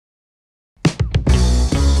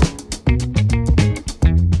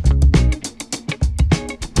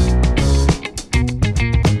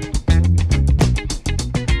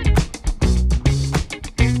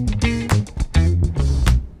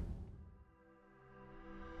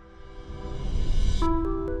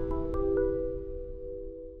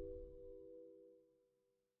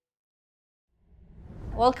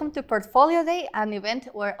Welcome to Portfolio Day, an event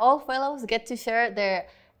where all fellows get to share their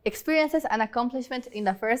experiences and accomplishments in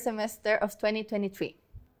the first semester of 2023.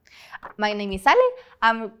 My name is Ali.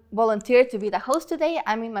 I'm volunteered to be the host today.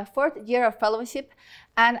 I'm in my 4th year of fellowship,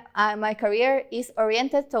 and my career is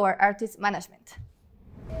oriented toward artist management.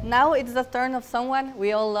 Now it's the turn of someone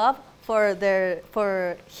we all love for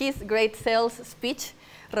his great sales speech,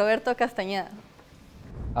 Roberto Castañeda.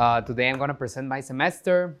 Today I'm going to present my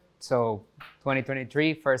semester. So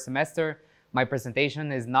 2023, first semester. My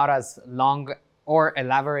presentation is not as long or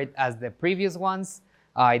elaborate as the previous ones.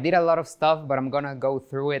 I did a lot of stuff, but I'm going to go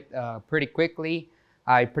through it pretty quickly.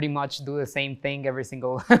 I pretty much do the same thing every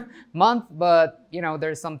single month, but you know,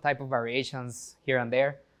 there's some type of variations here and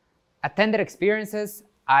there. Attended experiences.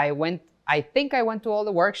 I think I went to all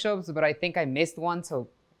the workshops, but I think I missed one, so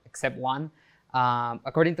except one.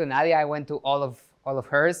 According to Nadia, I went to all of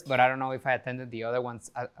hers, but I don't know if I attended the other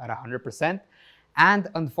ones at 100%. And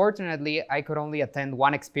unfortunately, I could only attend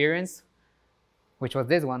one experience, which was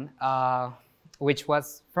this one, which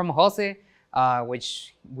was from Jose,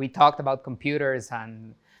 which we talked about computers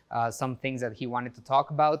and some things that he wanted to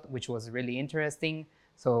talk about, which was really interesting.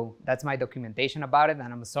 So that's my documentation about it.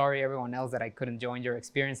 And I'm sorry, everyone else, that I couldn't join your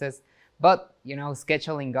experiences. But, you know,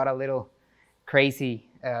 scheduling got a little crazy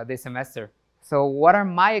this semester. So what are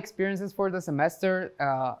my experiences for the semester?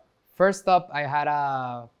 First up, I had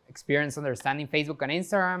a experience understanding Facebook and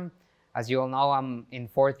Instagram. As you all know, I'm in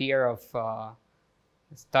 4th year of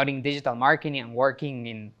studying digital marketing and working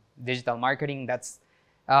in digital marketing. That's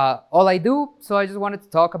all I do. So I just wanted to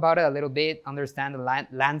talk about it a little bit, understand the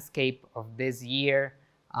landscape of this year.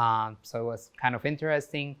 So it was kind of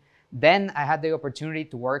interesting. Then I had the opportunity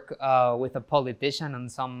to work with a politician on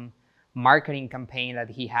some marketing campaign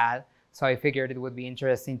that he had. So I figured it would be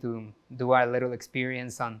interesting to do a little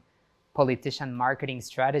experience on politician marketing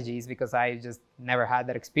strategies because I just never had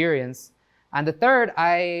that experience. And the third,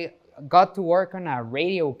 I got to work on a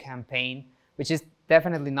radio campaign, which is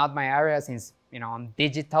definitely not my area since, you know, I'm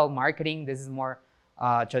digital marketing. This is more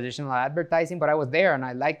traditional advertising, but I was there and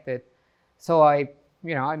I liked it. So I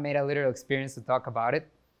made a little experience to talk about it.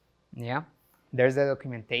 Yeah, there's the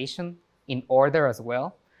documentation in order as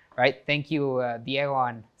well, right? Thank you, Diego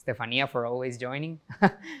and Stefania, for always joining.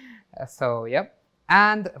 So, yep.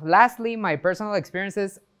 And lastly, my personal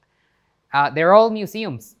experiences, they're all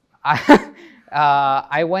museums.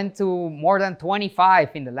 I went to more than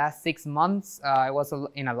 25 in the last 6 months. I was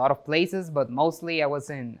in a lot of places, but mostly I was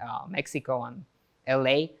in Mexico and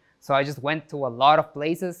LA. So I just went to a lot of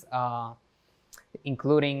places,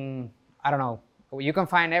 including, I don't know, you can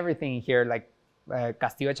find everything here, like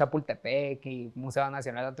Castillo de Chapultepec, y Museo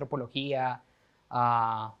Nacional de Antropología,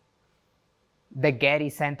 the Getty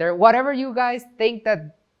Center, whatever you guys think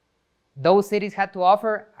that those cities had to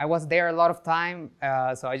offer. I was there a lot of time,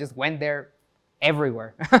 so I just went there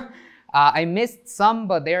everywhere. I missed some,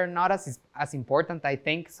 but they're not as important, I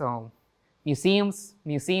think. So museums.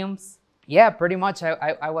 Yeah, pretty much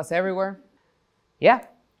I was everywhere. Yeah,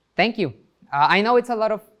 thank you. I know it's a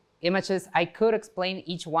lot of images. I could explain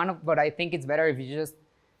each one, but I think it's better if you just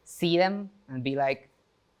see them and be like,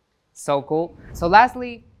 so cool. So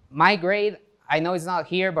lastly, my grade, I know it's not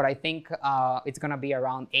here, but I think it's gonna be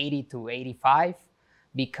around 80 to 85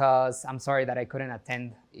 because I'm sorry that I couldn't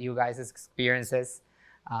attend you guys' experiences,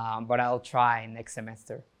 but I'll try next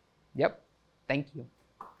semester. Yep, thank you.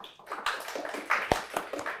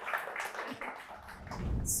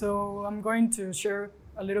 So I'm going to share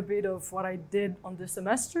a little bit of what I did on this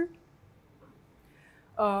semester.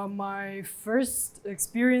 My first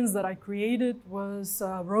experience that I created was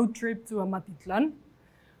a road trip to Amatitlan.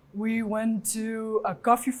 We went to a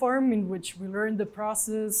coffee farm in which we learned the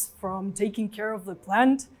process from taking care of the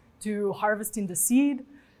plant to harvesting the seed,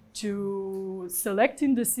 to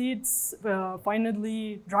selecting the seeds,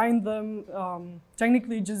 finally drying them,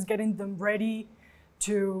 technically just getting them ready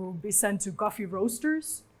to be sent to coffee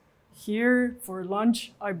roasters. Here for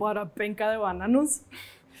lunch, I bought a penca de bananos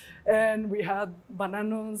and we had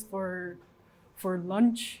bananos for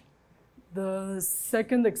lunch. The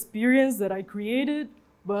second experience that I created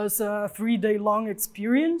was a 3-day-long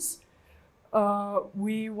experience.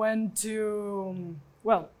 We went to,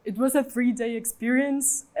 well, it was a 3-day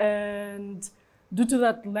experience, and due to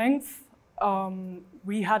that length,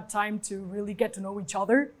 we had time to really get to know each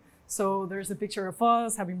other. So there's a picture of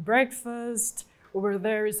us having breakfast. Over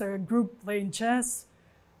there is a group playing chess.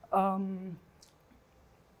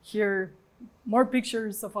 Here, more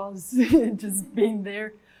pictures of us just being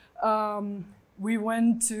there. We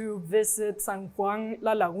went to visit San Juan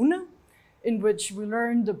La Laguna, in which we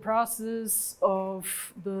learned the process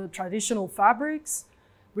of the traditional fabrics,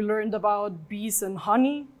 We learned about bees and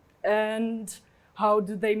honey, and how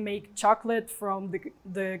do they make chocolate from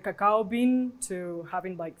the cacao bean to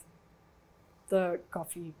having like the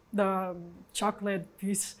coffee, the chocolate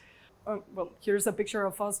piece. Well, here's a picture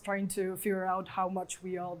of us trying to figure out how much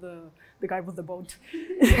we owe the guy with the boat.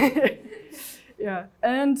 Yeah,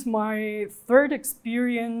 and my third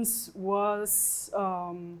experience was,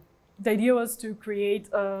 the idea was to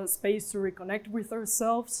create a space to reconnect with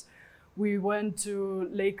ourselves. We went to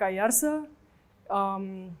Lake Ayarza.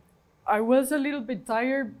 I was a little bit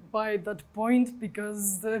tired by that point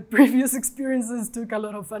because the previous experiences took a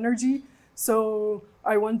lot of energy. So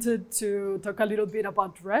I wanted to talk a little bit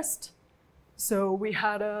about rest. So we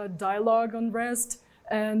had a dialogue on rest,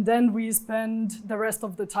 and then we spent the rest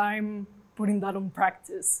of the time putting that on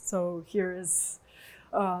practice. So here is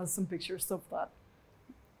some pictures of that.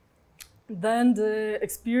 Then the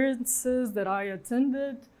experiences that I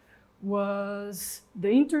attended was the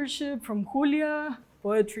internship from Julia,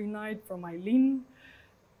 poetry night from Eileen,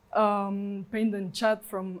 paint and chat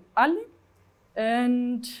from Ali,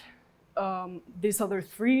 and these other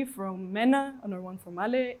three from Mena, another one from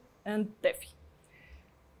Ale, and Tefi.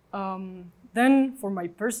 Then for my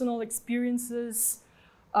personal experiences,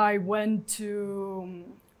 I went to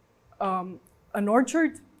an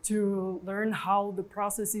orchard to learn how the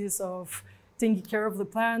process is of taking care of the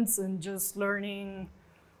plants and just learning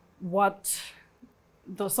what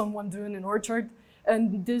does someone do in an orchard.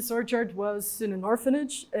 And this orchard was in an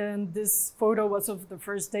orphanage, and this photo was of the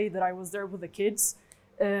first day that I was there with the kids.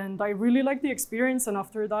 And I really liked the experience, and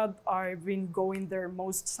after that, I've been going there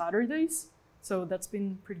most Saturdays. So that's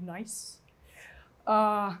been pretty nice.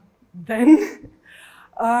 Then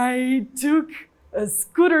I took a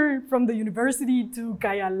scooter from the university to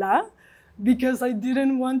Cayala because I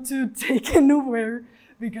didn't want to take an Uber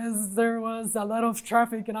because there was a lot of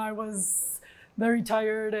traffic and I was very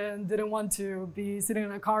tired and didn't want to be sitting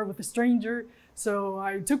in a car with a stranger. So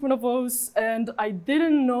I took one of those, and I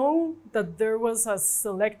didn't know that there was a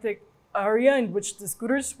selected area in which the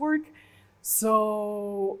scooters work.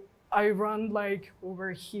 So I ran like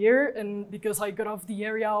over here, and because I got off the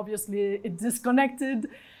area, obviously it disconnected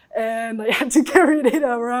and I had to carry it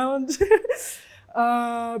around.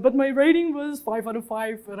 But my rating was 5 out of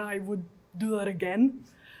 5, and I would do that again.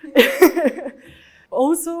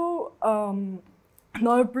 Also,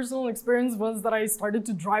 another personal experience was that I started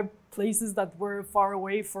to drive places that were far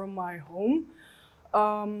away from my home.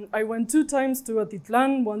 I went 2 times to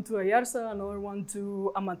Atitlan, one to Ayarza, another one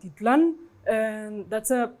to Amatitlan, and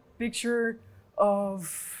that's a picture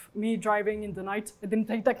of me driving in the night. I didn't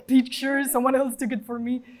take that picture, someone else took it for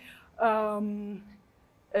me.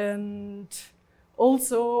 And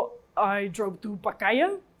also I drove to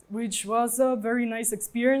Pacaya, which was a very nice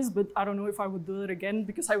experience, but I don't know if I would do it again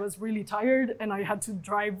because I was really tired and I had to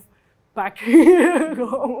drive back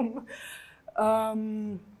home.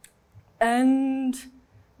 And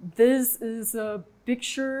this is a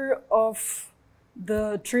picture of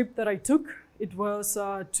the trip that I took. It was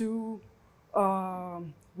a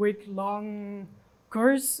 2-week-long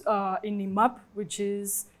course in IMAP, which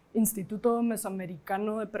is Instituto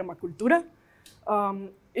Mesoamericano de Permacultura.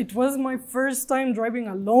 It was my first time driving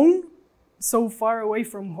alone, so far away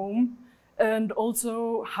from home, and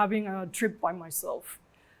also having a trip by myself.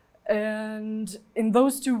 And in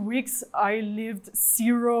those 2 weeks, I lived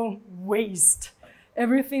 0 waste.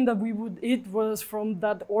 Everything that we would eat was from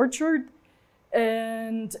that orchard,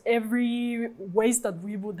 and every waste that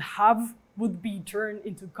we would have would be turned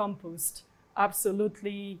into compost.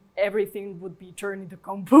 Absolutely everything would be turned into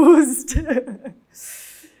compost.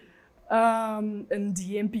 And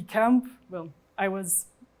the MP camp, well, I was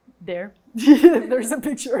there. There's a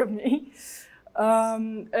picture of me.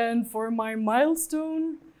 And for my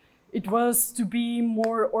milestone, it was to be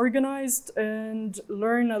more organized and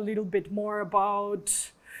learn a little bit more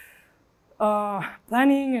about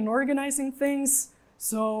planning and organizing things.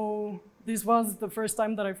 So this was the first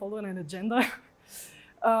time that I followed an agenda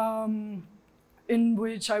in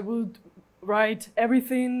which I would write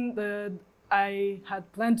everything that I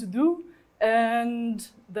had planned to do, and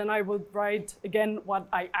then I would write again what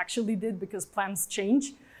I actually did because plans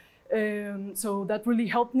change. So that really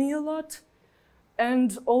helped me a lot.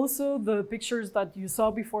 And also the pictures that you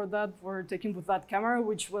saw before that were taken with that camera,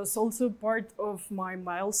 which was also part of my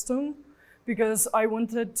milestone because I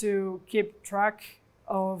wanted to keep track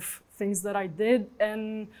of things that I did,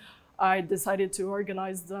 and I decided to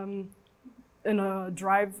organize them in a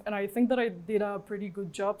drive, and I think that I did a pretty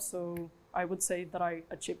good job, so I would say that I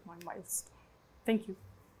achieved my milestone. Thank you.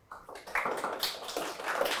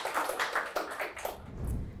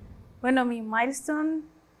 Bueno, mi milestone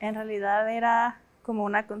en realidad era como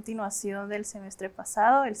una continuación del semestre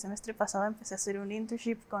pasado. El semestre pasado empecé a hacer un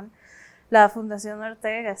internship con la Fundación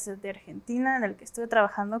Ortega y Gasset de Argentina, en el que estuve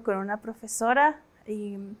trabajando con una profesora,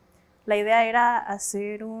 y la idea era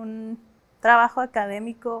hacer un trabajo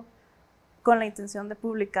académico con la intención de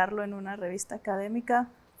publicarlo en una revista académica,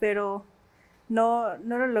 pero no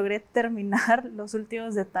lo logré terminar los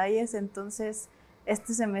últimos detalles, entonces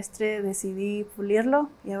este semestre decidí pulirlo,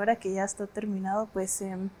 y ahora que ya está terminado, pues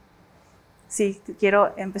sí,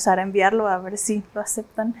 quiero empezar a enviarlo a ver si lo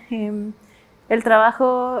aceptan. El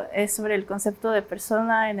trabajo es sobre el concepto de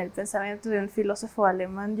persona en el pensamiento de un filósofo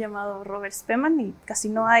alemán llamado Robert Spemann, y casi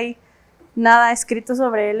no hay nada escrito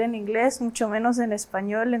sobre él en inglés, mucho menos en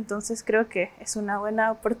español, entonces creo que es una buena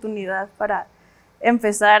oportunidad para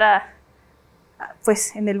empezar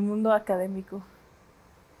pues en el mundo académico.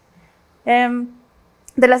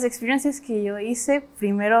 De las experiencias que yo hice,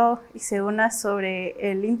 primero hice una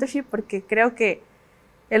sobre el internship, porque creo que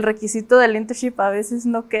el requisito del internship a veces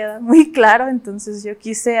no queda muy claro, entonces yo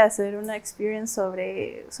quise hacer una experience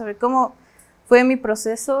sobre cómo fue mi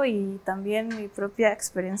proceso y también mi propia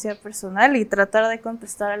experiencia personal, y tratar de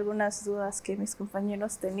contestar algunas dudas que mis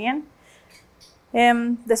compañeros tenían.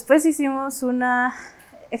 Después hicimos una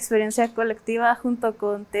experiencia colectiva junto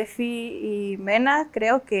con Tefi y Mena.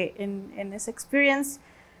 Creo que en esa experience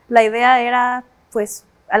la idea era pues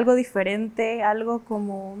algo diferente, algo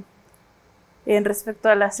como en respecto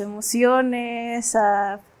a las emociones,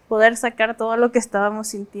 a poder sacar todo lo que estábamos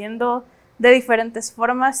sintiendo de diferentes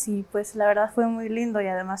formas, y pues la verdad fue muy lindo, y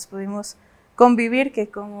además pudimos convivir, que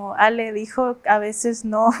como Ale dijo, a veces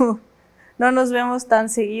no nos vemos tan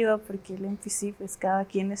seguido porque el MPC pues cada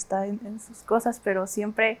quien está en sus cosas, pero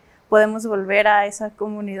siempre podemos volver a esa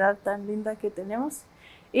comunidad tan linda que tenemos.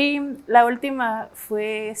 Y la última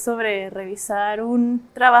fue sobre revisar un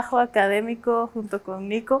trabajo académico junto con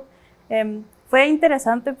Nico. Fue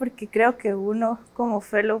interesante porque creo que uno como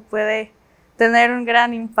fellow puede tener un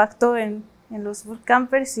gran impacto en los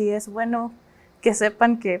bootcampers, y es bueno que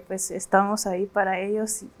sepan que pues estamos ahí para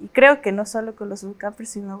ellos, y creo que no solo con los bootcampers,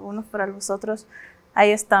 sino unos para los otros,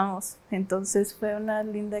 ahí estamos. Entonces fue una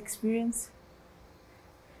linda experiencia.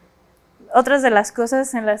 Otras de las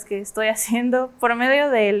cosas en las que estoy haciendo, por medio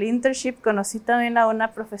del internship conocí también a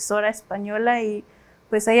una profesora española, y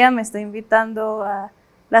pues ella me está invitando a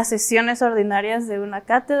las sesiones ordinarias de una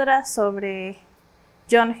cátedra sobre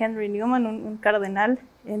John Henry Newman, un cardenal.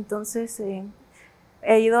 Entonces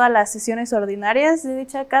he ido a las sesiones ordinarias de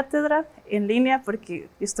dicha cátedra en línea porque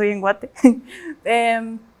estoy en Guate.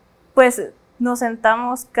 Pues nos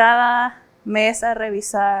sentamos cada mes a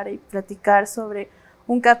revisar y platicar sobre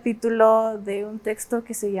un capítulo de un texto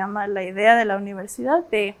que se llama La idea de la universidad,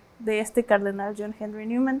 de este cardenal John Henry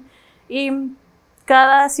Newman, y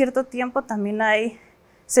cada cierto tiempo también hay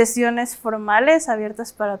sesiones formales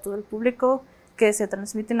abiertas para todo el público que se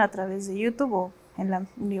transmiten a través de YouTube o en la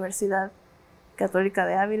Universidad Católica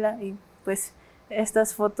de Ávila, y pues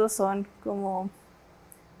estas fotos son como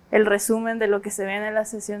el resumen de lo que se ve en las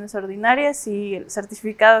sesiones ordinarias y el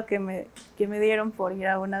certificado que me dieron por ir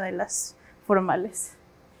a una de las formales.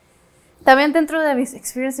 También dentro de mis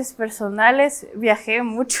experiencias personales viajé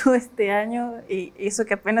mucho este año, y eso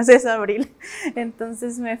que apenas es abril.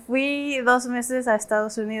 Entonces me fui 2 meses a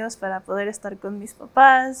Estados Unidos para poder estar con mis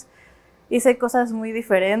papás. Hice cosas muy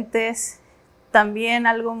diferentes. También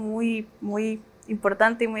algo muy, muy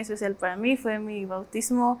importante y muy especial para mí fue mi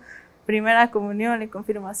bautismo, primera comunión y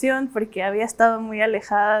confirmación, porque había estado muy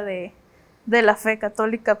alejada de la fe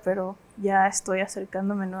católica, pero ya estoy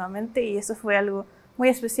acercándome nuevamente, y eso fue algo muy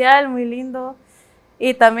especial, muy lindo.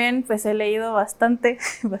 Y también pues he leído bastante,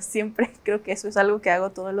 siempre creo que eso es algo que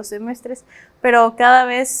hago todos los semestres, pero cada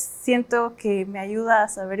vez siento que me ayuda a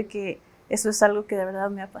saber que eso es algo que de verdad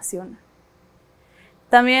me apasiona.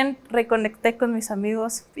 También reconecté con mis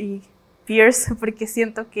amigos y peers, porque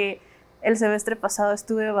siento que el semestre pasado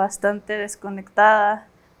estuve bastante desconectada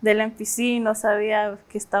del MPC, no sabía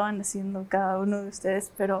qué estaban haciendo cada uno de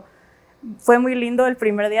ustedes, pero fue muy lindo el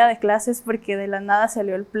primer día de clases porque de la nada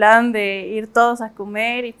salió el plan de ir todos a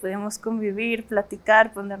comer y pudimos convivir,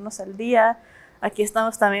 platicar, ponernos al día. Aquí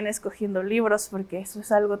estamos también escogiendo libros porque eso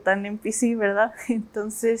es algo tan MPC, ¿verdad?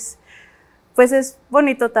 Entonces, pues es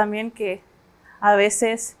bonito también que a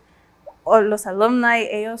veces los alumni,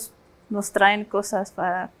 ellos nos traen cosas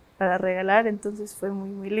para regalar, entonces fue muy,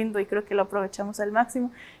 muy lindo y creo que lo aprovechamos al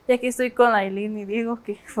máximo. Y aquí estoy con Aileen y Diego,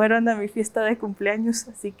 que fueron a mi fiesta de cumpleaños,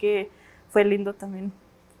 así que fue lindo también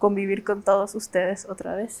convivir con todos ustedes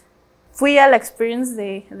otra vez. Fui a la experience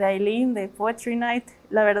de Aileen, de Poetry Night.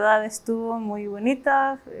 La verdad estuvo muy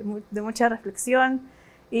bonita, de mucha reflexión,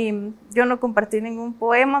 Y yo no compartí ningún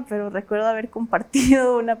poema, pero recuerdo haber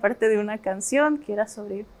compartido una parte de una canción que era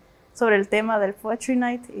sobre el tema del Poetry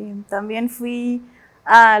Night. Y también fui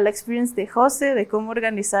a la experience de José, de cómo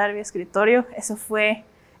organizar mi escritorio. Eso fue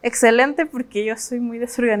excelente porque yo soy muy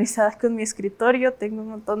desorganizada con mi escritorio. Tengo un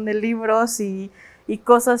montón de libros y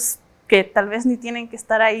cosas que tal vez ni tienen que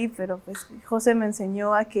estar ahí, pero pues José me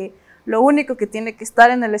enseñó a que lo único que tiene que estar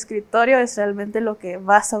en el escritorio es realmente lo que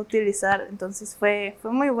vas a utilizar. Entonces fue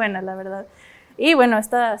muy buena, la verdad. Y bueno,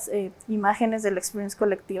 estas imágenes de la experiencia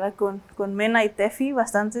colectiva con Mena y Tefi,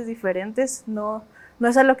 bastante diferentes, no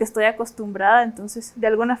es a lo que estoy acostumbrada, entonces de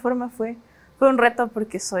alguna forma fue un reto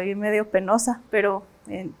porque soy medio penosa, pero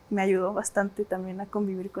me ayudó bastante también a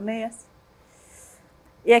convivir con ellas.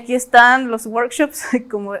 Y aquí están los workshops.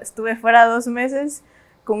 Como estuve fuera 2 meses,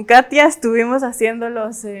 con Katia estuvimos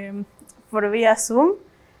haciéndolos por vía Zoom.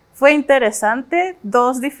 Fue interesante,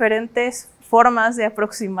 2 diferentes formas de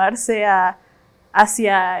aproximarse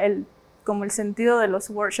hacia el sentido de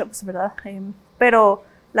los workshops, ¿verdad? Pero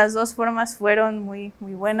las 2 formas fueron muy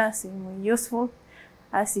buenas y muy useful.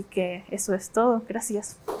 Así que eso es todo.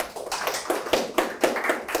 Gracias.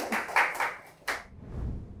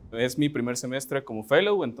 Es mi primer semestre como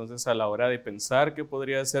fellow, entonces a la hora de pensar qué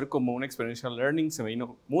podría ser como un experiential learning, se me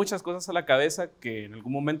vino muchas cosas a la cabeza que en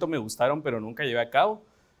algún momento me gustaron, pero nunca llevé a cabo.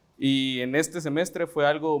 Y en este semestre fue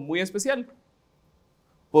algo muy especial,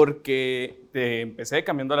 porque empecé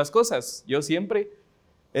cambiando las cosas. Yo siempre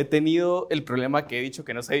he tenido el problema que he dicho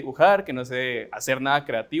que no sé dibujar, que no sé hacer nada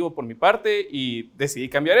creativo por mi parte, y decidí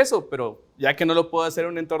cambiar eso, pero ya que no lo puedo hacer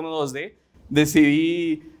en un entorno 2D,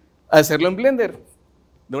 decidí hacerlo en Blender.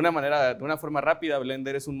 De una forma rápida.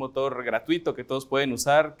 Blender es un motor gratuito que todos pueden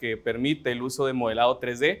usar, que permite el uso de modelado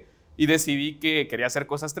 3D, y decidí que quería hacer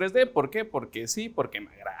cosas 3D. ¿Por qué? Porque sí, porque me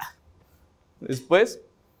agrada. Después,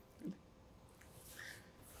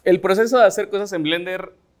 el proceso de hacer cosas en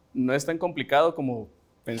Blender no es tan complicado como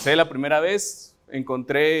pensé la primera vez.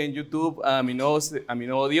 Encontré en YouTube a mi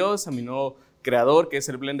nuevo dios, a mi nuevo creador, que es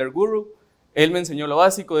el Blender Guru. Él me enseñó lo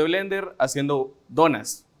básico de Blender haciendo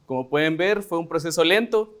donas. Como pueden ver, fue un proceso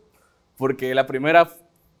lento, porque la primera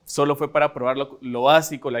solo fue para probar lo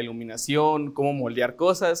básico, la iluminación, cómo moldear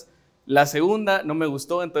cosas. La segunda no me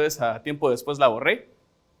gustó, entonces a tiempo después la borré.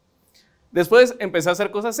 Después empecé a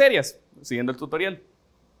hacer cosas serias, siguiendo el tutorial.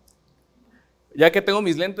 Ya que tengo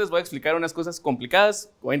mis lentes, voy a explicar unas cosas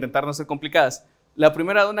complicadas, voy a intentar no ser complicadas. La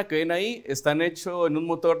primera dona que ven ahí están hecho en un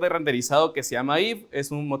motor de renderizado que se llama Eve,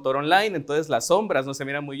 es un motor online, entonces las sombras no se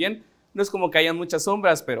miran muy bien. No es como que hayan muchas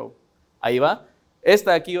sombras, pero ahí va.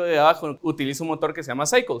 Esta de aquí de abajo utiliza un motor que se llama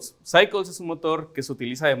Cycles. Cycles es un motor que se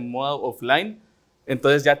utiliza de modo offline,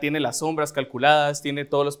 entonces ya tiene las sombras calculadas, tiene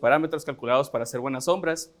todos los parámetros calculados para hacer buenas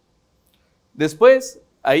sombras. Después,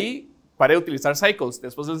 ahí paré de utilizar Cycles.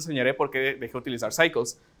 Después les enseñaré por qué dejé de utilizar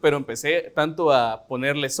Cycles, pero empecé tanto a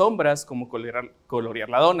ponerle sombras como colorear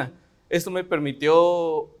la dona. Esto me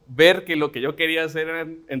permitió ver que lo que yo quería hacer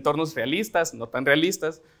eran entornos realistas, no tan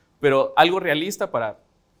realistas, pero algo realista para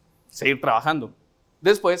seguir trabajando.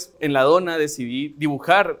 Después, en la dona decidí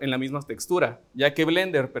dibujar en la misma textura. Ya que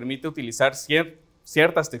Blender permite utilizar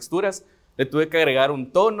ciertas texturas, le tuve que agregar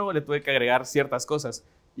un tono, le tuve que agregar ciertas cosas.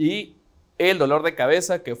 Y el dolor de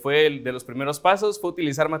cabeza, que fue el de los primeros pasos, fue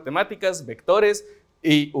utilizar matemáticas, vectores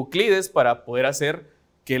y Euclides para poder hacer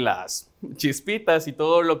que las chispitas y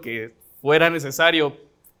todo lo que fuera necesario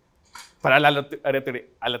para la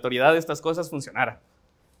aleatoriedad de estas cosas funcionara.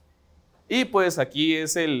 Y pues aquí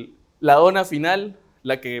es la dona final,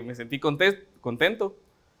 la que me sentí contento,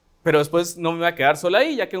 pero después no me iba a quedar sola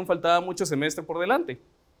ahí, ya que aún faltaba mucho semestre por delante.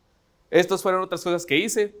 Estas fueron otras cosas que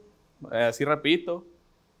hice, así rapidito.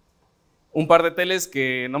 Un par de teles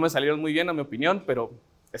que no me salieron muy bien, a mi opinión, pero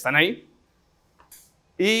están ahí.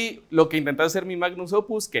 Y lo que intenté hacer mi magnus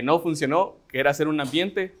opus, que no funcionó, que era hacer un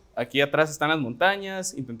ambiente. Aquí atrás están las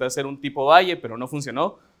montañas, intenté hacer un tipo valle, pero no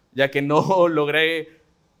funcionó, ya que no logré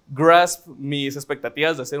grasp mis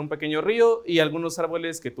expectativas de hacer un pequeño río, y algunos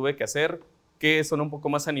árboles que tuve que hacer que son un poco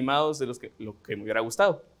más animados de lo que me hubiera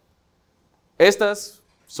gustado. Estas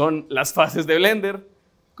son las fases de Blender.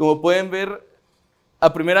 Como pueden ver,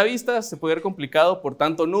 a primera vista se puede ver complicado por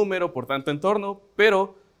tanto número, por tanto entorno,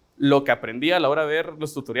 pero lo que aprendí a la hora de ver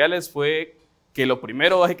los tutoriales fue que lo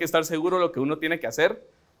primero hay que estar seguro de lo que uno tiene que hacer.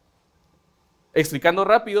 Explicando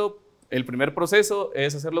rápido, el primer proceso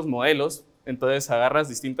es hacer los modelos. Entonces agarras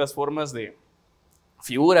distintas formas de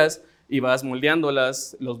figuras y vas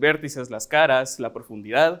moldeándolas, los vértices, las caras, la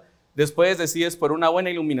profundidad. Después decides por una buena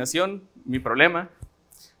iluminación, mi problema.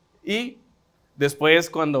 Y después,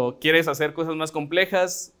 cuando quieres hacer cosas más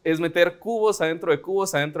complejas, es meter cubos adentro de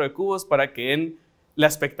cubos adentro de cubos para que den la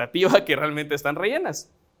expectativa que realmente están rellenas.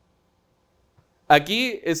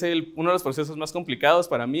 Aquí es uno de los procesos más complicados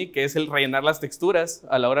para mí, que es el rellenar las texturas.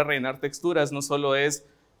 A la hora de rellenar texturas no solo es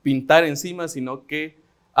pintar encima, sino que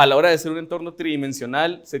a la hora de hacer un entorno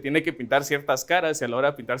tridimensional se tiene que pintar ciertas caras, y a la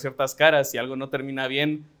hora de pintar ciertas caras, si algo no termina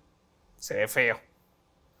bien, se ve feo.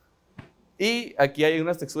 Y aquí hay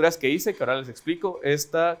unas texturas que hice, que ahora les explico.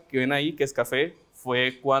 Esta que ven ahí, que es café,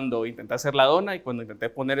 fue cuando intenté hacer la dona y cuando intenté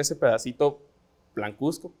poner ese pedacito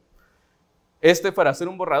blancuzco. Para hacer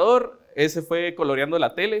un borrador, ese fue coloreando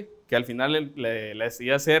la tele, que al final le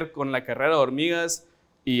decidí hacer con la carrera de hormigas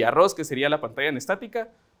y arroz, que sería la pantalla en estática.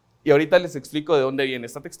 Y ahorita les explico de dónde viene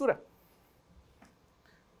esta textura.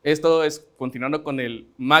 Esto es continuando con el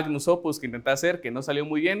Magnus Opus que intenté hacer, que no salió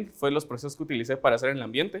muy bien. Fue los procesos que utilicé para hacer en el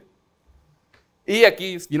ambiente. Y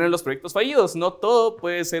aquí vienen los proyectos fallidos. No todo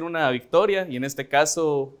puede ser una victoria, y en este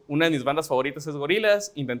caso una de mis bandas favoritas es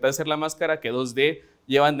Gorillaz. Intenté hacer la máscara que 2D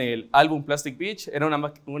llevan el álbum Plastic Beach. Era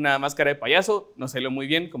una máscara de payaso, no salió muy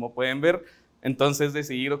bien como pueden ver, entonces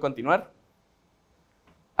decidí continuar.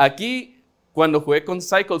 Aquí, cuando jugué con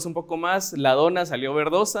Cycles un poco más, la dona salió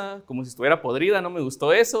verdosa, como si estuviera podrida, no me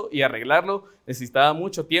gustó eso, y arreglarlo necesitaba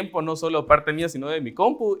mucho tiempo, no solo parte mía, sino de mi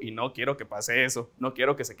compu, y no quiero que pase eso, no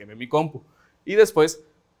quiero que se queme mi compu. Y después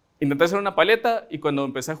intenté hacer una paleta, y cuando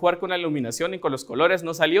empecé a jugar con la iluminación y con los colores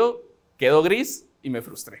no salió, quedó gris y me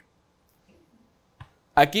frustré.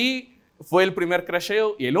 Aquí fue el primer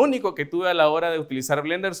crasheo y el único que tuve a la hora de utilizar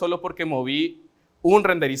Blender, solo porque moví un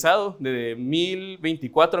renderizado de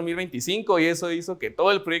 1024 a 1025 y eso hizo que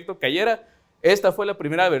todo el proyecto cayera. Esta fue la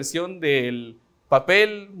primera versión del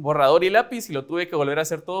papel, borrador y lápiz, y lo tuve que volver a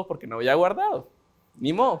hacer todo porque no había guardado.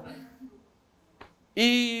 Ni modo.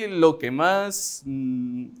 Y lo que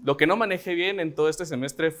no manejé bien en todo este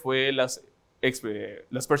semestre fue las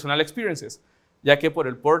personal experiences, ya que por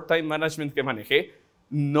el poor time management que manejé,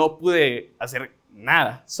 no pude hacer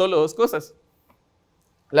nada, solo dos cosas.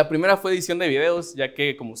 La primera fue edición de videos, ya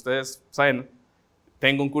que, como ustedes saben,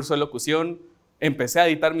 tengo un curso de locución. Empecé a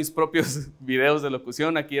editar mis propios videos de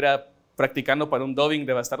locución. Aquí era practicando para un dubbing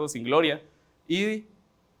de Bastardo sin Gloria. Y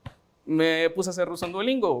me puse a hacer ruso en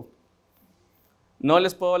Duolingo. No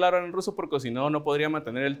les puedo hablar en ruso porque si no, no podría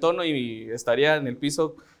mantener el tono y estaría en el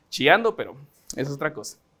piso chillando, pero eso es otra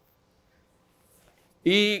cosa.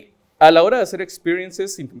 Y a la hora de hacer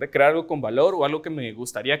experiences, intenté crear algo con valor o algo que me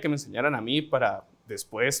gustaría que me enseñaran a mí para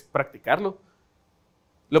después practicarlo.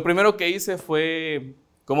 Lo primero que hice fue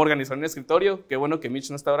cómo organizar un escritorio. Qué bueno que Mitch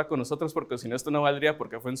no está ahora con nosotros porque si no esto no valdría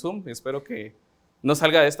porque fue en Zoom. Espero que no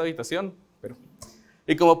salga de esta habitación.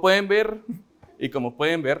 Y como pueden ver,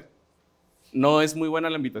 no es muy buena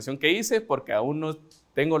la invitación que hice porque aún no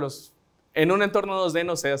tengo en un entorno 2D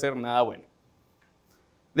no sé hacer nada bueno.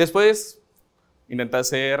 Después intenté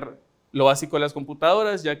hacer lo básico de las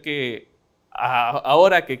computadoras, ya que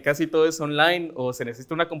ahora que casi todo es online o se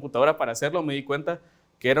necesita una computadora para hacerlo, me di cuenta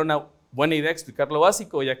que era una buena idea explicar lo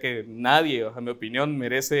básico, ya que nadie, en mi opinión,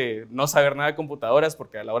 merece no saber nada de computadoras,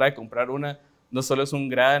 porque a la hora de comprar una, no solo es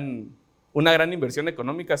una gran inversión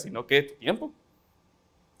económica, sino que tu tiempo.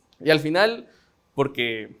 Y al final,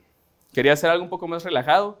 porque quería hacer algo un poco más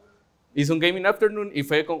relajado, hice un Gaming Afternoon y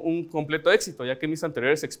fue un completo éxito, ya que en mis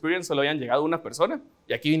anteriores experiences solo habían llegado una persona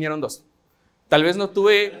y aquí vinieron dos. Tal vez no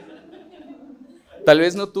tuve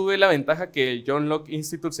la ventaja que el John Locke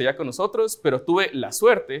Institute seguía con nosotros, pero tuve la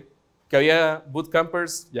suerte que había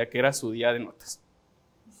bootcampers, ya que era su día de notas.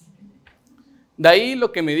 De ahí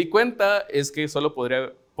lo que me di cuenta es que solo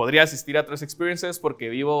podría asistir a 3 experiences porque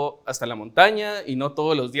vivo hasta la montaña y no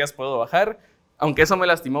todos los días puedo bajar. Aunque eso me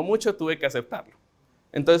lastimó mucho, tuve que aceptarlo.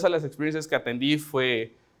 Entonces a las experiencias que atendí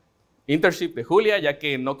fue internship de Julia, ya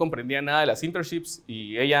que no comprendía nada de las internships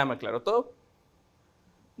y ella me aclaró todo.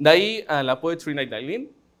 De ahí a la Poetry Night de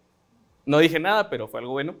Aileen. No dije nada, pero fue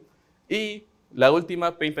algo bueno. Y la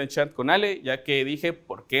última, Paint and Chat con Ale, ya que dije,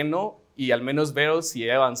 ¿por qué no? Y al menos veo si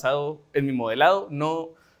he avanzado en mi modelado.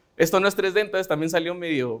 Esto no es 3D, entonces también salió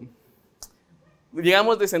medio,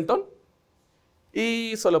 digamos, decentón.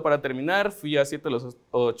 Y solo para terminar, fui a 7 de los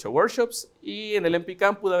 8 workshops y en el MP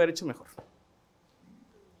Camp pude haber hecho mejor.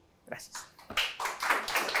 Gracias.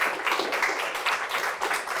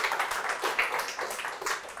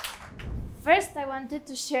 First, I wanted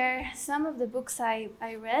to share some of the books I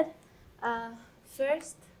read.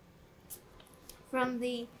 First, from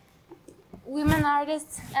the women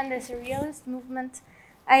artists and the surrealist movement,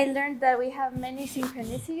 I learned that we have many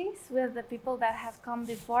synchronicities with the people that have come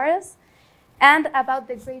before us, and about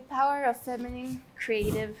the great power of feminine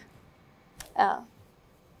creative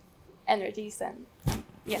energies. And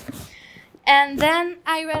yeah. And then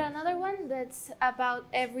I read another one that's about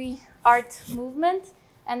every art movement,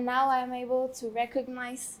 and now I'm able to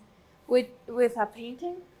recognize with a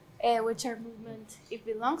painting which art movement it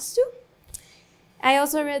belongs to. I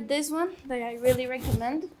also read this one that I really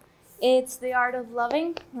recommend. It's The Art of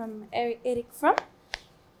Loving from Eric Fromm.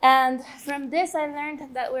 And from this I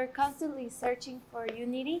learned that we're constantly searching for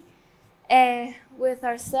unity with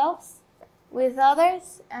ourselves, with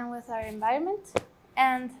others, and with our environment.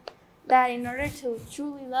 And that in order to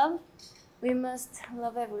truly love, we must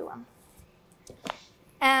love everyone.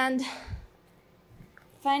 And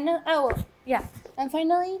finally,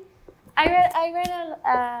 I read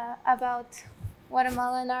about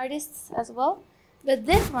Guatemalan artists as well. But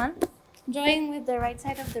this one, Drawing with the Right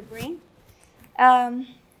Side of the Brain,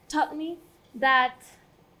 taught me that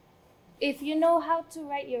if you know how to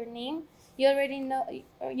write your name, you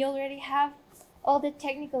already have all the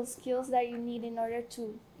technical skills that you need in order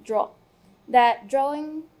to draw. That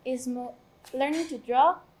learning to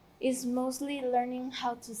draw is mostly learning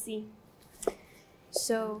how to see.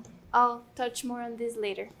 So I'll touch more on this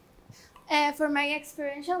later. For my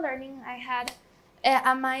experiential learning, I had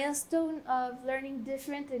a milestone of learning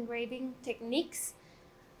different engraving techniques,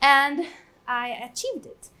 and I achieved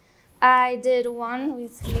it. I did one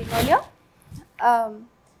with linoleum.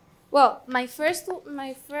 Well, my first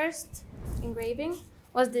engraving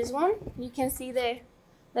was this one. You can see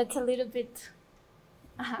that's a little bit.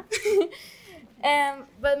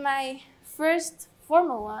 But my first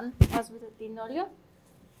formal one was with a linoleum,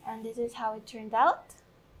 and this is how it turned out.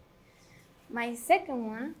 My second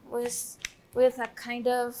one was with a kind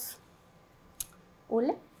of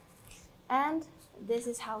hule, and this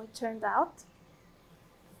is how it turned out.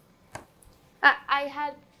 I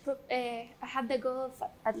had the goal of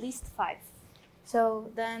at least 5, so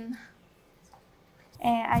then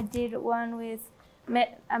I did one with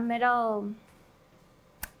a metal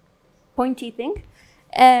pointy thing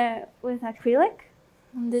with acrylic,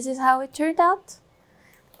 and this is how it turned out.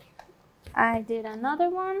 I did another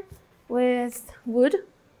one with wood,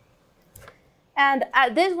 and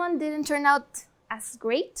this one didn't turn out as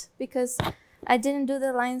great because I didn't do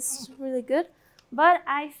the lines really good, but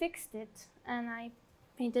I fixed it and I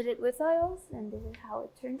painted it with oils, and this is how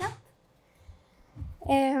it turned out.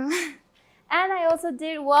 And I also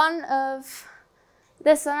did one of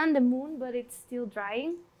the sun and the moon, but it's still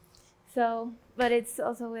drying. But it's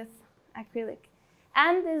also with acrylic.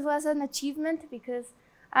 And this was an achievement because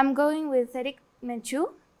I'm going with Eric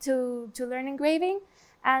Menchu to learn engraving,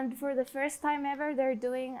 and for the first time ever, they're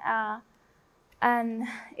doing an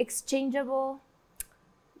exchangeable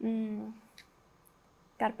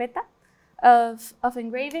carpeta of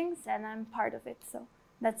engravings, and I'm part of it. So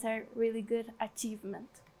that's a really good achievement.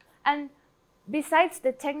 And besides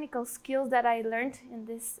the technical skills that I learned in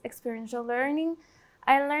this experiential learning,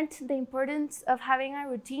 I learned the importance of having a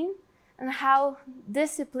routine and how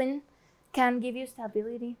discipline can give you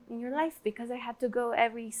stability in your life, because I had to go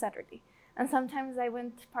every Saturday. And sometimes I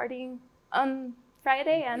went partying on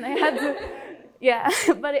Friday and I had to,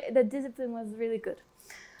 but the discipline was really good.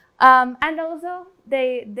 And also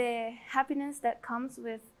the happiness that comes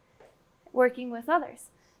with working with others.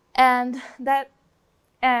 And that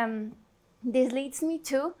this leads me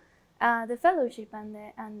to the fellowship and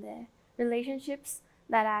the relationships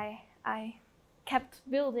that I kept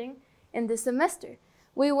building in this semester.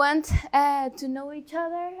 We went to know each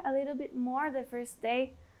other a little bit more the first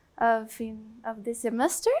day of this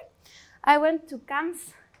semester. I went to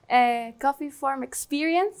Cam's coffee farm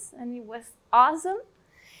experience, and it was awesome.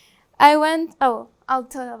 I'll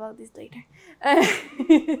tell about this later.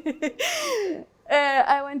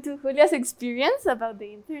 I went to Julia's experience about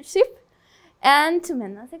the internship, and to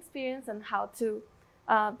Mena's experience on how to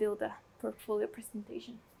build a portfolio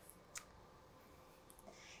presentation.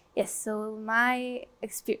 Yes, so my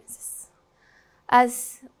experiences.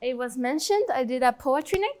 As it was mentioned, I did a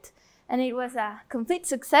poetry night, and it was a complete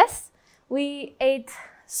success. We ate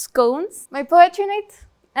scones, my poetry night,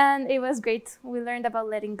 and it was great. We learned about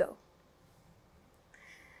letting go.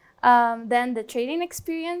 Then the trading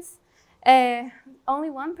experience. Only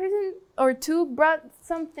one person or two brought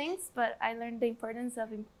some things, but I learned the importance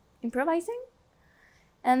of improvising.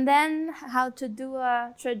 And then how to do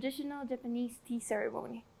a traditional Japanese tea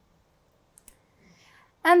ceremony.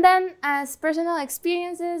 And then as personal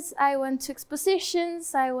experiences, I went to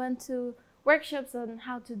expositions, I went to workshops on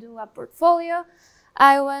how to do a portfolio.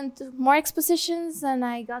 I went to more expositions and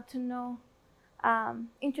I got to know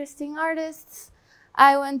interesting artists.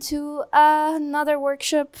 I went to another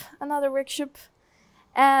workshop,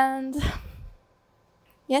 and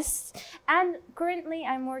yes. And currently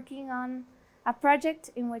I'm working on a project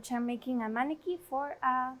in which I'm making a mannequin for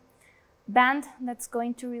a band that's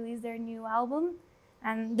going to release their new album.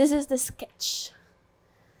 And this is the sketch.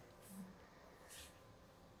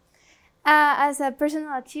 As a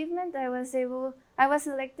personal achievement, I was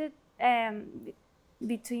selected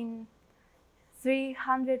between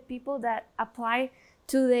 300 people that apply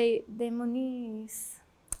to the Muniz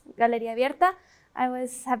Galería Abierta. I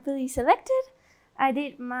was happily selected. I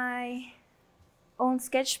did my own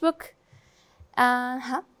sketchbook.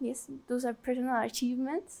 Yes, those are personal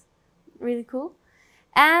achievements. Really cool.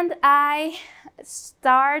 And I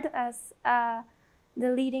starred as the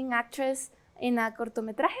leading actress in a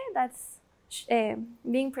cortometraje that's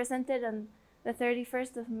being presented on the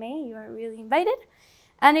 31st of May. You are really invited.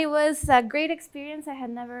 And it was a great experience. I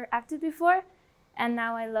had never acted before, and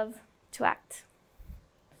now I love to act.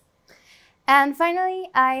 And finally,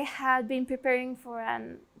 I had been preparing for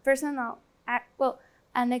an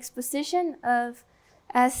exposition of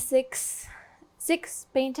six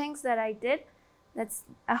paintings that I did. That's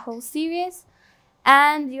a whole series,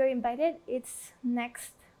 and you're invited. It's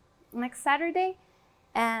next Saturday,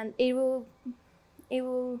 and it will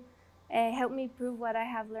help me prove what I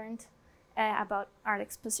have learned about art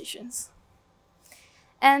expositions.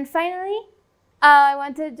 And finally, I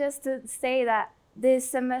wanted just to say that this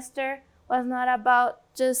semester was not about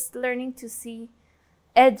just learning to see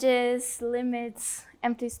edges, limits,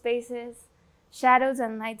 empty spaces, shadows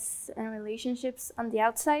and lights and relationships on the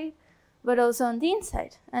outside, but also on the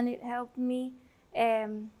inside. And it helped me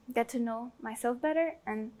get to know myself better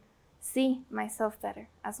and see myself better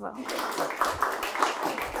as well.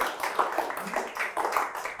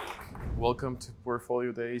 Welcome to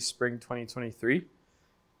Portfolio Day Spring 2023.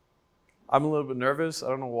 I'm a little bit nervous. I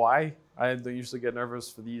don't know why. I don't usually get nervous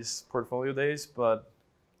for these portfolio days, but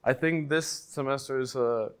I think this semester is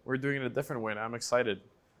we're doing it a different way, and I'm excited.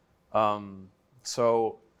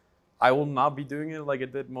 So I will not be doing it like I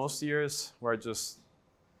did most years, where I just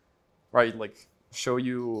show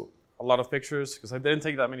you a lot of pictures, because I didn't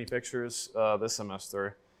take that many pictures this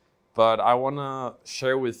semester. But I want to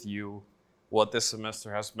share with you what this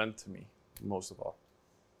semester has meant to me, most of all.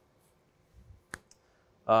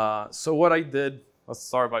 So what I did, let's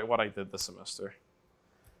start by what I did this semester.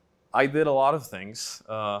 I did a lot of things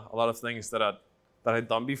that I'd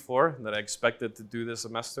done before, that I expected to do this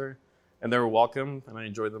semester, and they were welcome, and I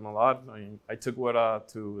enjoyed them a lot. I took Weta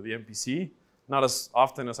to the MPC, not as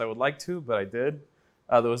often as I would like to, but I did.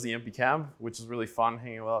 There was the MP Camp, which was really fun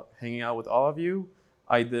hanging out with all of you.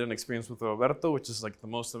 I did an experience with Roberto, which is like the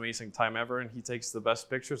most amazing time ever, and he takes the best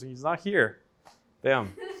pictures, and he's not here.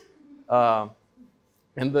 Damn.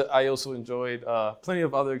 And I also enjoyed plenty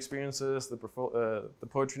of other experiences, the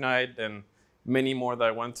poetry night, and many more that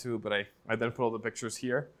I went to, but I didn't put all the pictures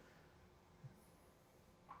here.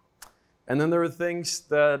 And then there were things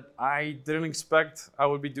that I didn't expect I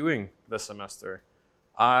would be doing this semester.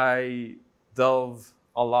 I delved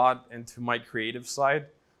a lot into my creative side,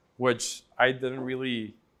 which I didn't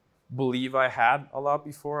really believe I had a lot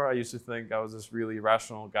before. I used to think I was this really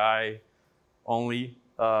rational guy only,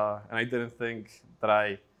 and I didn't think that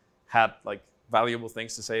I had like valuable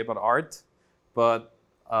things to say about art. But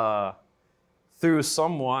through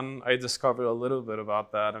someone, I discovered a little bit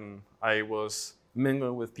about that, and I was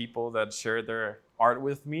mingling with people that shared their art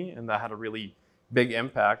with me, and that had a really big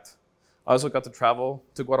impact. I also got to travel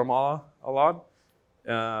to Guatemala a lot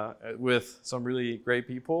with some really great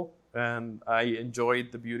people, and I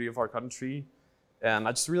enjoyed the beauty of our country, and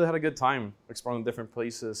I just really had a good time exploring different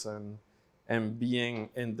places and being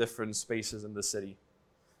in different spaces in the city.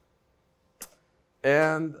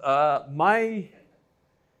 And my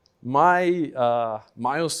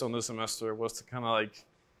milestone this semester was to kind of like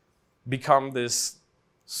become this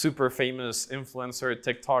super famous influencer,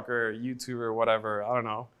 TikToker, YouTuber, whatever, I don't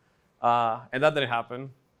know. And that didn't happen.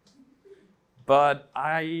 But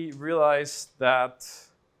I realized that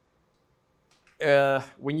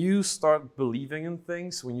when you start believing in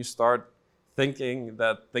things, when you start thinking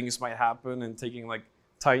that things might happen and taking like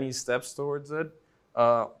tiny steps towards it,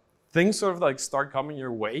 things sort of like start coming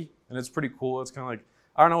your way, and it's pretty cool. It's kind of like,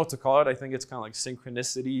 I don't know what to call it. I think it's kind of like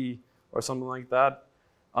synchronicity or something like that.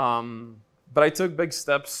 But I took big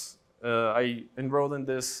steps. I enrolled in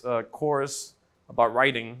this course about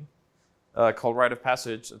writing called Rite of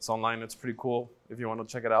Passage. It's online. It's pretty cool if you want to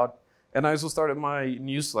check it out. And I also started my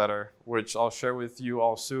newsletter, which I'll share with you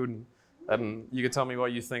all soon. And you can tell me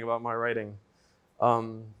what you think about my writing.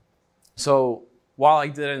 So while I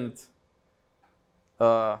didn't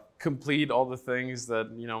complete all the things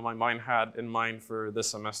that my mind had in mind for this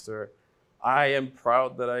semester, I am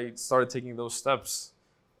proud that I started taking those steps.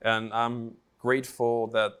 And I'm grateful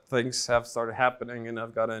that things have started happening, and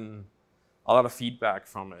I've gotten a lot of feedback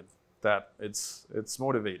from it, that it's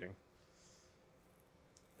motivating.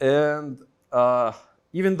 And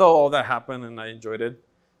even though all that happened and I enjoyed it,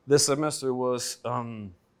 this semester was a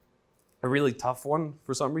really tough one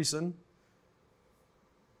for some reason.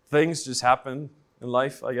 Things just happen in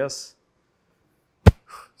life, I guess.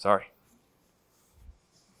 Sorry.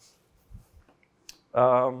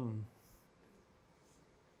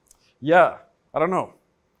 Yeah, I don't know.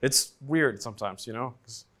 It's weird sometimes, you know,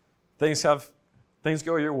 'cause things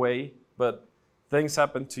go your way, but things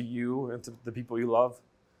happen to you and to the people you love.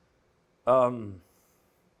 And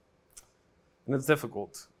it's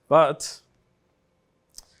difficult. But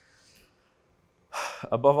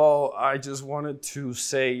above all, I just wanted to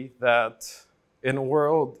say that in a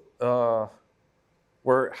world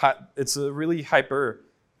where it's a really hyper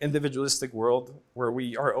individualistic world where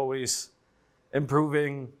we are always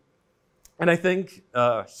improving, and I think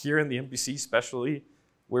here in the MPC especially,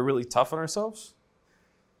 we're really tough on ourselves.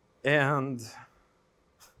 And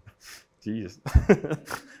geez.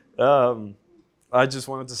 I just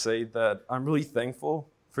wanted to say that I'm really thankful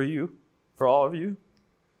for you, for all of you.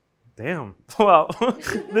 Damn, wow,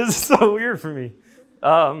 this is so weird for me.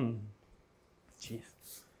 Jeez.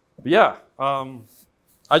 But yeah,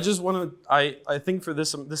 I just want to, I think for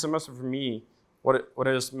this semester for me, what it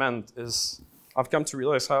has meant is I've come to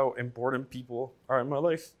realize how important people are in my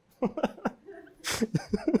life.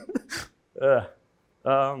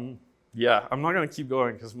 Yeah, I'm not going to keep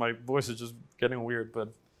going because my voice is just getting weird,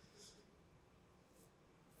 but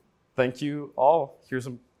thank you all. Here's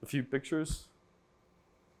a few pictures.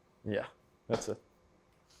 Yeah, that's it.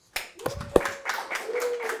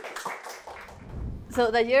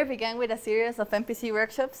 So the year began with a series of MPC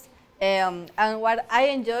workshops, and what I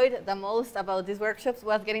enjoyed the most about these workshops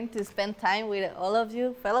was getting to spend time with all of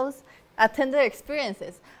you fellows, attend their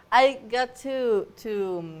experiences. I got to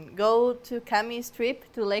go to Cami's trip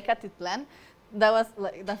to Lake Atitlan. That was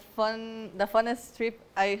like the funnest trip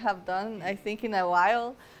I have done, I think, in a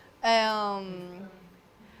while.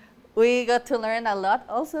 We got to learn a lot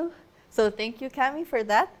also, so thank you, Cami, for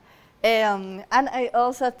that. And I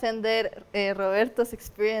also attended Roberto's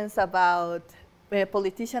experience about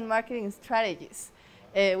politician marketing strategies,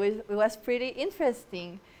 which was pretty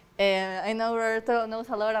interesting. I know Roberto knows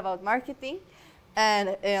a lot about marketing,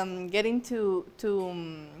 and getting to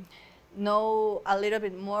know a little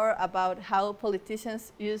bit more about how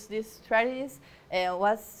politicians use these strategies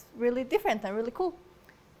was really different and really cool.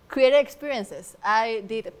 Creative experiences. I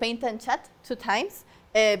did paint and chat 2 times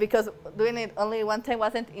because doing it only 1 time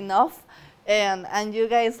wasn't enough, and you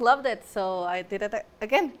guys loved it, so I did it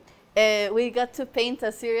again. We got to paint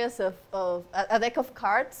a series of a deck of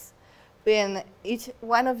cards, and each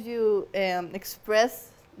one of you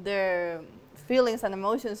expressed their feelings and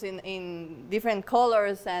emotions in different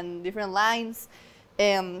colors and different lines.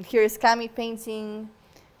 Here is Cami painting.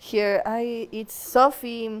 Here it's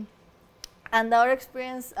Sophie. And the other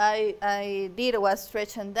experience I did was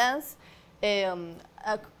stretch and dance, and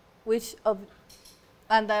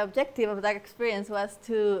the objective of that experience was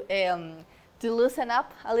to loosen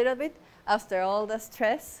up a little bit after all the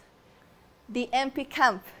stress. The MP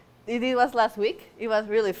camp, it was last week. It was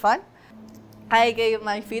really fun. I gave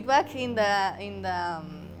my feedback in the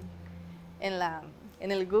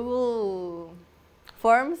Google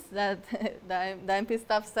forms that the MP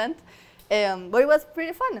staff sent. But it was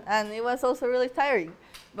pretty fun, and it was also really tiring.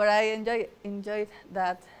 But I enjoyed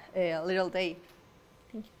that little day.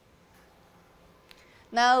 Thank you.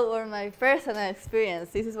 Now, for my personal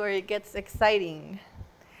experience, this is where it gets exciting.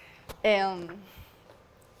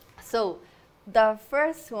 So, the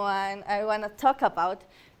first one I want to talk about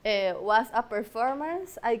was a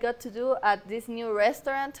performance I got to do at this new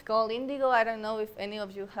restaurant called Indigo. I don't know if any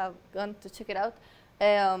of you have gone to check it out.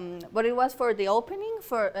 But it was for the opening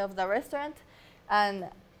of the restaurant, and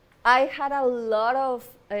I had a lot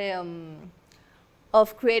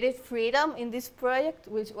of creative freedom in this project,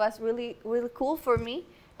 which was really, really cool for me,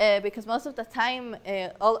 because most of the time,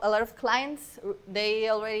 a lot of clients, they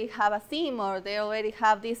already have a theme, or they already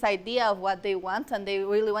have this idea of what they want, and they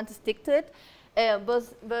really want to stick to it.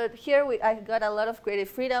 But here I got a lot of creative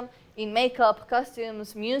freedom in makeup,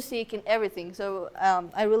 costumes, music, and everything. So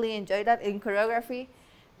I really enjoyed that in choreography.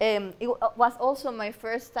 It was also my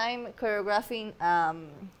first time choreographing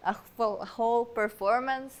a whole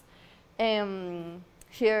performance.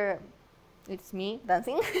 Here it's me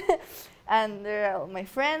dancing, and there are my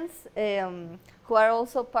friends who are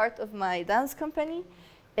also part of my dance company.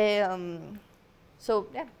 So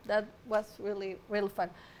yeah, that was really, really fun.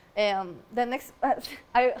 The next,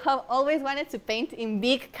 I have always wanted to paint in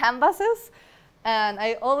big canvases, and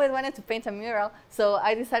I always wanted to paint a mural, so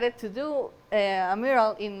I decided to do a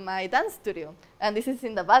mural in my dance studio. And this is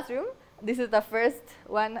in the bathroom. This is the first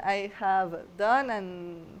one I have done,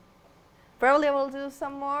 and probably I will do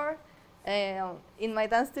some more in my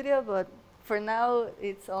dance studio, but for now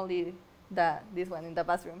it's only this one in the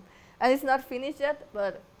bathroom. And it's not finished yet,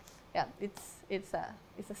 but yeah, it's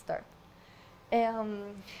a start.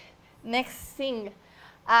 Next thing,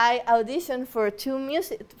 I auditioned for two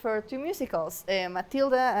musicals,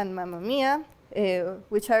 Matilda and Mamma Mia,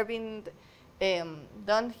 which are being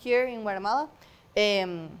done here in Guatemala.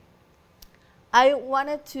 I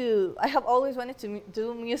have always wanted to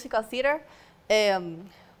do musical theater,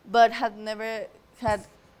 but had never had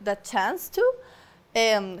the chance to.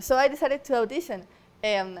 So I decided to audition.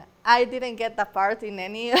 I didn't get the part in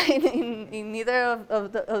any in either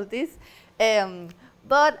of these.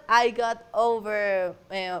 But I got over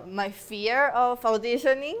my fear of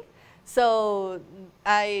auditioning, so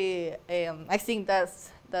I think that's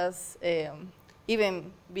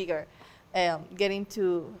even bigger. Getting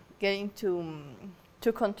to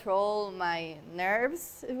control my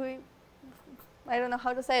nerves. I don't know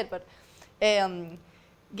how to say it, but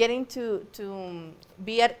getting to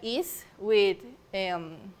be at ease with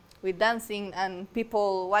dancing and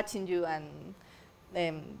people watching you and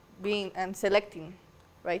being and selecting.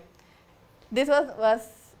 Right, this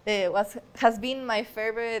has been my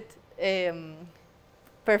favorite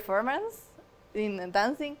performance in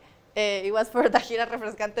dancing. It was for the Gira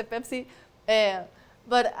Refrescante Pepsi,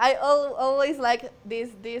 but I always like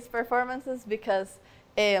these performances because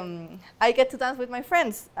I get to dance with my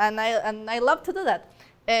friends, and I love to do that.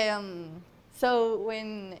 So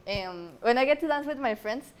when I get to dance with my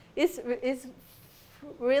friends, it's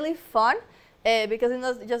really fun because it's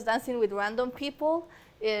not just dancing with random people.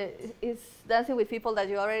 It's dancing with people that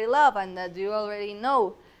you already love and that you already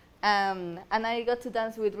know. And I got to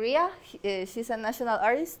dance with Ria. She's a national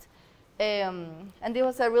artist. And it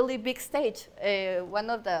was a really big stage,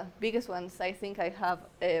 one of the biggest ones I think I have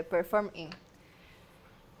performed in.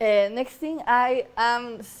 Next thing, I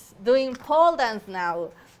am doing pole dance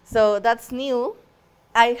now. So that's new.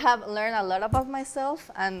 I have learned a lot about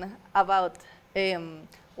myself and about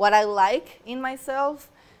what I like in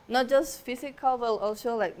myself. Not just physical, but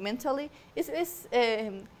also like mentally. It's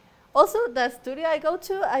also the studio I go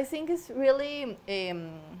to. I think is really,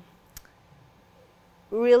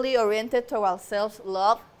 really oriented towards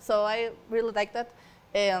self-love. So I really like that.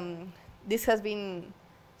 This has been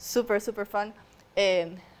super fun.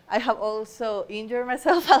 I have also injured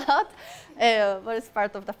myself a lot, but it's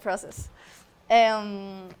part of the process.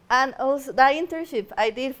 And also the internship I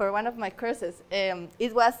did for one of my courses.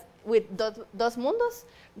 It was with Dos Mundos.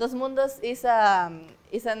 Dos Mundos is an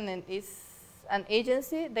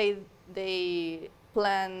agency. They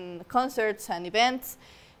plan concerts and events,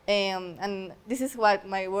 and this is what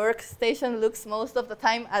my workstation looks most of the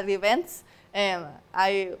time at the events.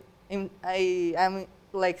 I am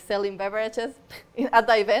like selling beverages at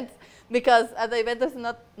the events because at the event there's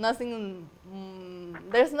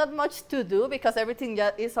not much to do because everything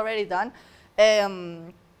is already done.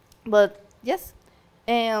 But yes.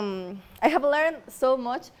 I have learned so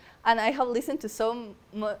much, and I have listened to so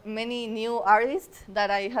many new artists that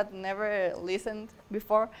I had never listened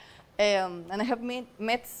before, and I have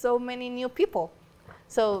met so many new people.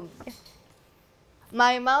 So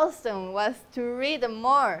my milestone was to read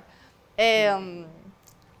more,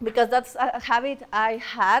 because that's a habit I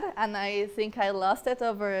had, and I think I lost it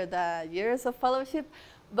over the years of fellowship.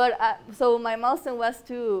 But so my milestone was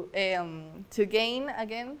to gain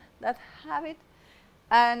again that habit.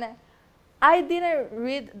 And I didn't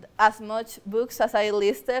read as much books as I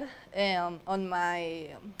listed on my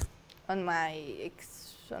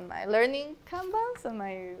learning canvas, on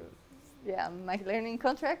my learning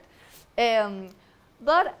contract.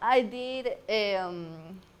 But I did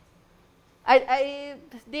I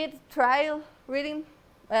did try reading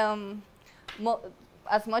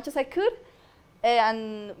as much as I could.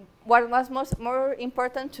 And what was more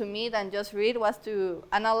important to me than just read was to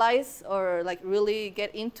analyze or like really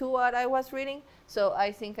get into what I was reading. So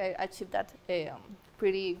I think I achieved that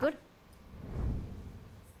pretty good.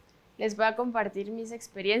 Les voy a compartir mis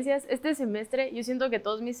experiencias. Este semestre, yo siento que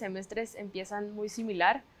todos mis semestres empiezan muy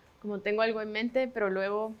similar, como tengo algo en mente, pero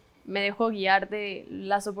luego me dejo guiar de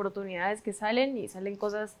las oportunidades que salen y salen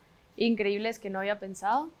cosas increíbles que no había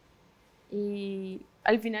pensado. Y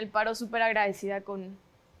al final paro súper agradecida con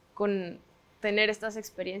tener estas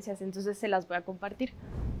experiencias, entonces se las voy a compartir.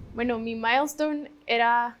 Bueno, mi milestone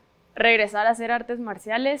era regresar a hacer artes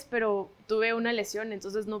marciales, pero tuve una lesión,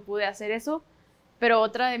 entonces no pude hacer eso. Pero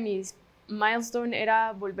otra de mis milestone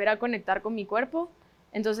era volver a conectar con mi cuerpo.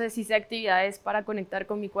 Entonces hice actividades para conectar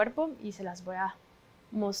con mi cuerpo y se las voy a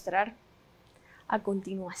mostrar a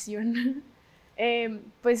continuación.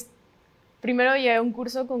 Pues primero llevé un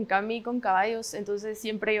curso con Cami y con caballos, entonces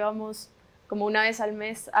siempre íbamos como una vez al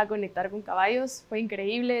mes a conectar con caballos. Fue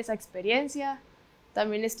increíble esa experiencia.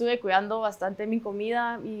 También estuve cuidando bastante mi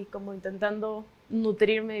comida y como intentando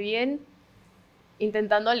nutrirme bien,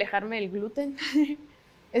 intentando alejarme del gluten.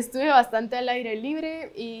 Estuve bastante al aire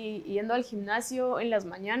libre y yendo al gimnasio en las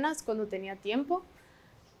mañanas cuando tenía tiempo.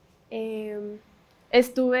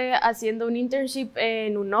 Estuve haciendo un internship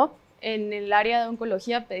en UNOP, en el área de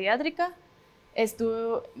oncología pediátrica.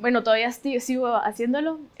 Bueno, todavía sigo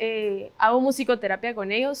haciéndolo. Hago musicoterapia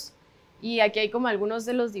con ellos y aquí hay como algunos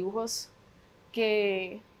de los dibujos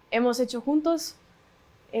que hemos hecho juntos.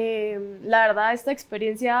 La verdad, esta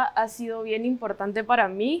experiencia ha sido bien importante para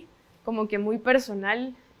mí, como que muy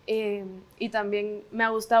personal, y también me ha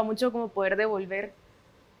gustado mucho como poder devolver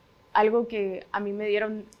algo que a mí me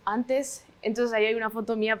dieron antes. Entonces ahí hay una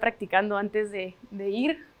foto mía practicando antes de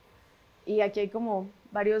ir, y aquí hay como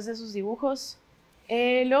varios de sus dibujos.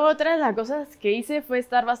 Luego otra de las cosas que hice fue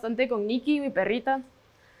estar bastante con Nikki, mi perrita.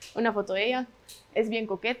 Una foto de ella, es bien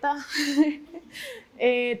coqueta.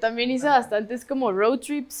 También hice bastantes como road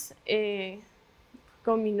trips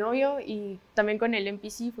con mi novio y también con el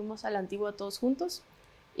MPC, fuimos a la Antigua todos juntos.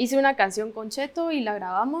 Hice una canción con Cheto y la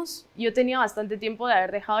grabamos. Yo tenía bastante tiempo de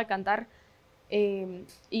haber dejado de cantar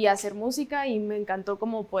y hacer música y me encantó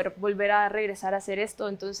como poder volver a regresar a hacer esto,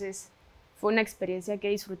 entonces fue una experiencia que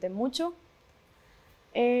disfruté mucho.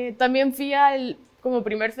 También fui al como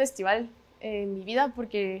primer festival en mi vida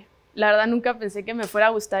porque la verdad nunca pensé que me fuera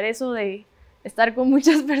a gustar eso de estar con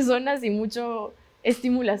muchas personas y mucho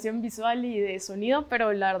estimulación visual y de sonido,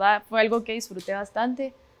 pero la verdad fue algo que disfruté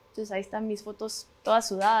bastante. Entonces ahí están mis fotos toda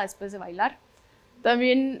sudada después de bailar.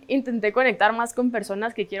 También intenté conectar más con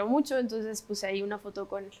personas que quiero mucho, entonces puse ahí una foto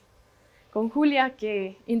con Julia,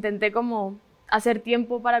 que intenté como hacer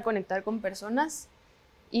tiempo para conectar con personas.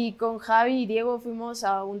 Y con Javi y Diego fuimos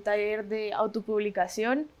a un taller de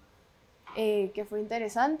autopublicación que fue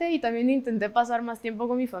interesante, y también intenté pasar más tiempo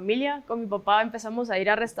con mi familia. Con mi papá empezamos a ir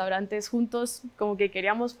a restaurantes juntos, como que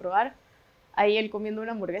queríamos probar, ahí él comiendo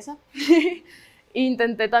una hamburguesa.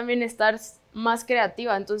 Intenté también estar más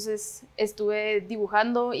creativa, entonces estuve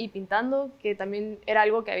dibujando y pintando, que también era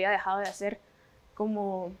algo que había dejado de hacer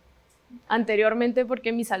como anteriormente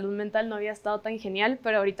porque mi salud mental no había estado tan genial,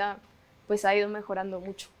 pero ahorita pues ha ido mejorando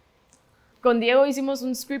mucho. Con Diego hicimos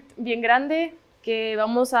un script bien grande que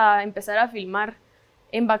vamos a empezar a filmar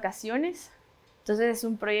en vacaciones. Entonces es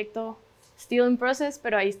un proyecto still in process,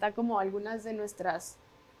 pero ahí está como algunas de nuestras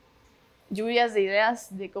lluvias de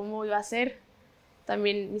ideas de cómo iba a ser.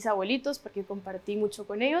 También mis abuelitos, porque compartí mucho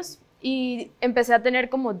con ellos. Y empecé a tener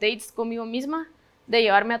como dates conmigo misma, de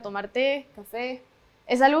llevarme a tomar té, café.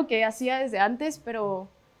 Es algo que hacía desde antes, pero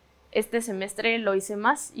este semestre lo hice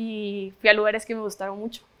más y fui a lugares que me gustaron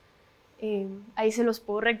mucho. Ahí se los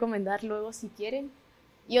puedo recomendar luego si quieren.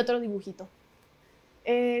 Y otro dibujito.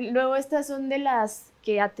 Luego estas son de las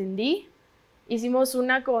que atendí. Hicimos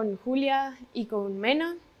una con Julia y con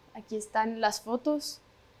Mena. Aquí están las fotos.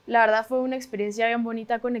 La verdad fue una experiencia bien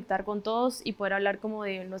bonita conectar con todos y poder hablar como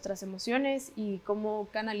de nuestras emociones y cómo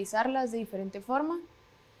canalizarlas de diferente forma.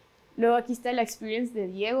 Luego aquí está la experience de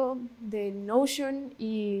Diego, de Notion,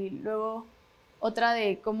 y luego otra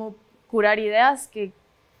de cómo curar ideas que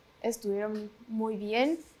estuvieron muy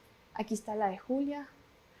bien. Aquí está la de Julia.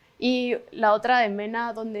 Y la otra de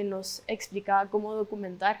Mena, donde nos explicaba cómo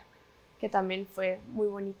documentar, que también fue muy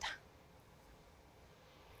bonita.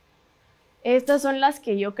 Estas son las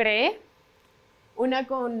que yo creé. Una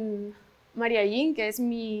con María Jean, que es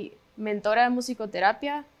mi mentora de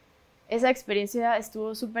musicoterapia. Esa experiencia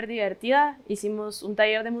estuvo súper divertida. Hicimos un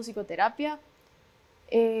taller de musicoterapia.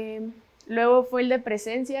 Luego fue el de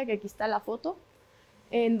presencia, que aquí está la foto,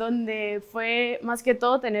 en donde fue más que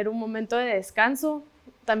todo tener un momento de descanso,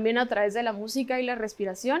 también a través de la música y la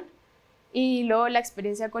respiración. Y luego la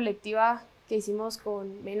experiencia colectiva que hicimos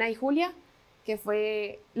con Mena y Julia,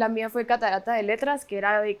 que la mía fue catarata de letras, que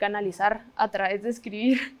era de canalizar a través de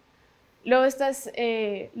escribir. Luego estas,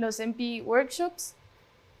 los MP workshops,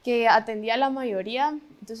 que atendí a la mayoría.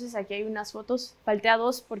 Entonces aquí hay unas fotos, falté a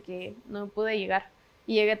 2 porque no pude llegar,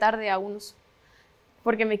 y llegué tarde a unos,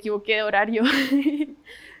 porque me equivoqué de horario.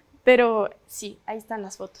 Pero sí, ahí están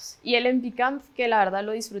las fotos. Y el MP Camp, que la verdad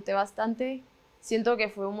lo disfruté bastante. Siento que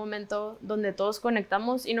fue un momento donde todos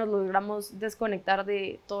conectamos y nos logramos desconectar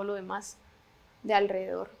de todo lo demás de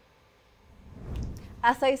alrededor.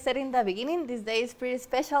 As I said in the beginning, this day is pretty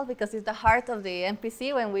special because it's the heart of the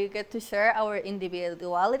MPC when we get to share our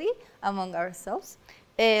individuality among ourselves.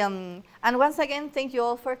 And once again, thank you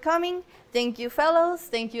all for coming. Thank you, fellows.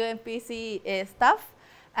 Thank you, MPC staff.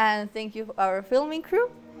 And thank you, our filming crew.